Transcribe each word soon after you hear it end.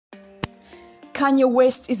Kanye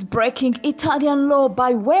West is breaking Italian law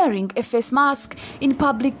by wearing a face mask in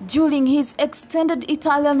public during his extended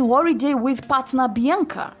Italian holiday with partner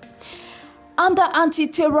Bianca. Under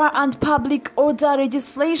anti-terror and public order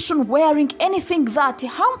legislation, wearing anything that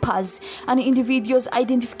hampers an individual's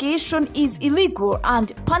identification is illegal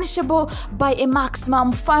and punishable by a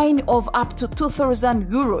maximum fine of up to 2,000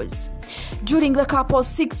 euros. During the couple's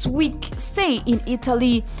 6-week stay in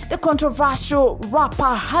Italy, the controversial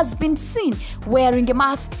rapper has been seen wearing a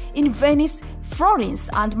mask in Venice,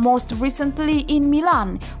 Florence, and most recently in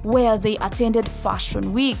Milan, where they attended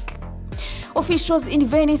Fashion Week. Officials in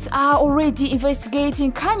Venice are already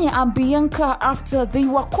investigating Kanye and Bianca after they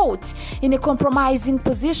were caught in a compromising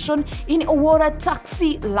position in a water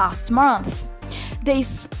taxi last month. They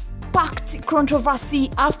sparked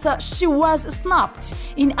controversy after she was snapped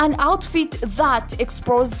in an outfit that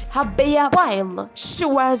exposed her bare while she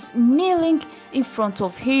was kneeling in front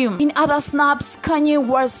of him. In other snaps, Kanye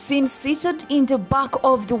was seen seated in the back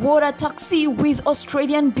of the water taxi with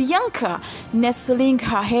Australian Bianca nestling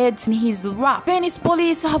her head in his lap. Venice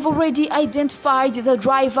police have already identified the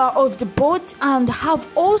driver of the boat and have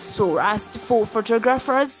also asked for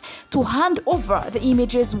photographers to hand over the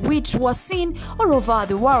images, which were seen all over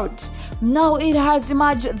the world. Now it has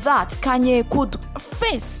emerged that Kanye could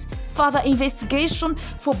face further investigation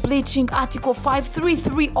for breaching Article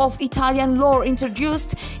 533 of Italian law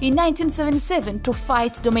introduced in 1977 to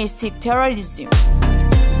fight domestic terrorism.